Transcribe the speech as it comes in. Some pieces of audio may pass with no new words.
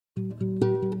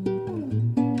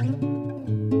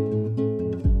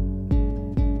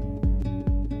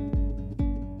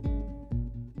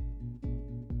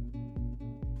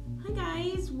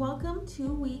Welcome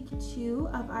to week 2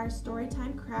 of our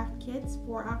Storytime craft kits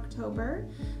for October.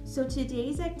 So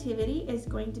today's activity is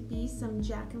going to be some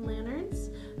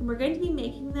jack-o'-lanterns, and we're going to be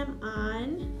making them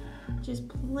on just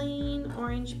plain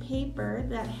orange paper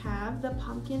that have the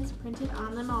pumpkins printed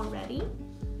on them already.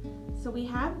 So we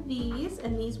have these,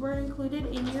 and these were included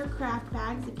in your craft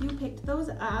bags if you picked those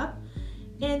up.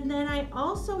 And then I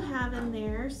also have in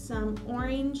there some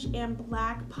orange and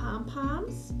black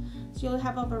pom-poms. So you'll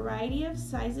have a variety of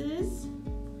sizes.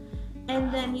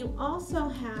 And then you also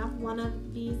have one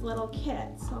of these little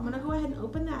kits. So I'm gonna go ahead and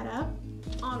open that up.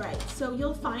 All right, so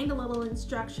you'll find a little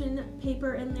instruction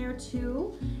paper in there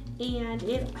too. And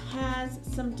it has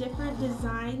some different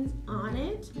designs on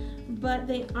it, but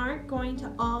they aren't going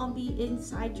to all be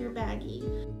inside your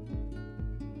baggie.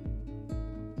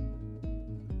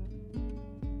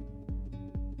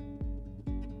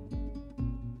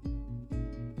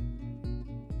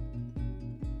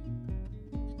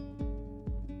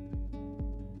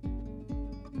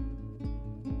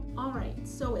 Alright,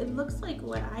 so it looks like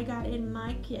what I got in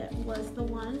my kit was the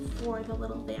one for the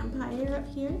little vampire up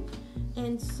here.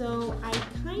 And so I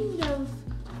kind of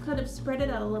could have spread it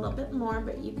out a little bit more,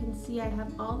 but you can see I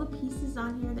have all the pieces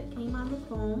on here that came on the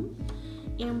foam.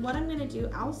 And what I'm going to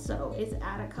do also is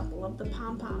add a couple of the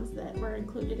pom-poms that were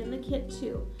included in the kit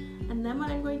too. And then what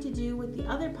I'm going to do with the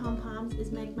other pom-poms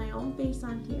is make my own face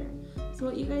on here. So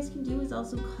what you guys can do is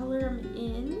also color them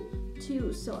in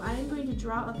too. So I'm going to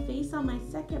draw a face on my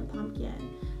second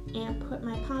pumpkin and put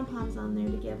my pom-poms on there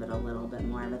to give it a little bit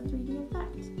more of a 3D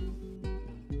effect.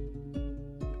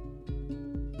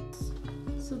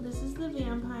 So this is the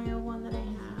vampire one that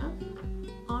I have.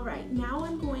 Alright, now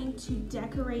I'm going to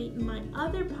decorate my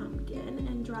other pumpkin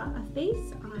and draw a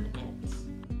face on it.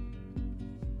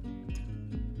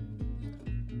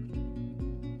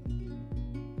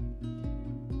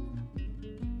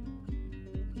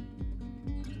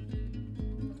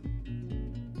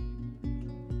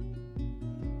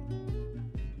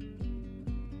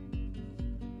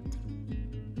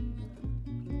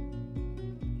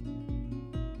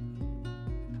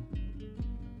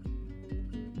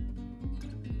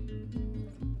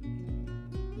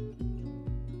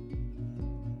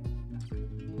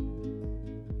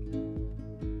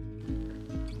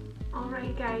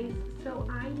 Alright guys, so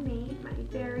I made my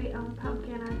very own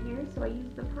pumpkin on here. So I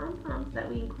used the pom-poms that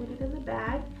we included in the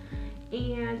bag,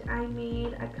 and I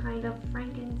made a kind of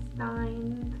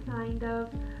Frankenstein kind of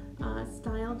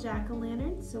style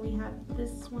jack-o'-lantern. So we have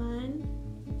this one,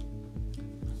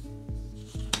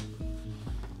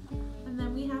 and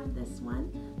then we have this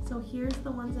one. So here's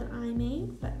the ones that I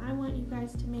made, but I want you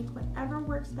guys to make whatever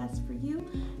works best for you,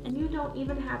 and you don't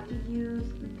even have to use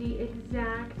the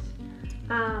exact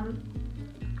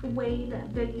way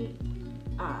that the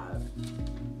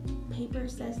paper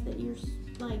says that you're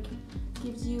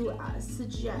gives you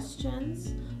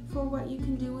suggestions for what you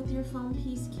can do with your foam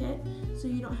piece kit, so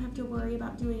you don't have to worry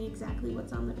about doing exactly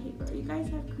what's on the paper. You guys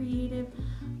have creative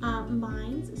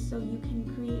minds, so you can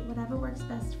create whatever works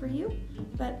best for you.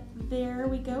 But there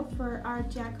we go for our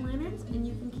jack-o'-lanterns, and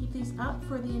you can keep these up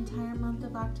for the entire month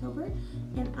of October,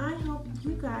 and I hope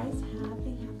you guys have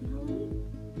a happy holiday.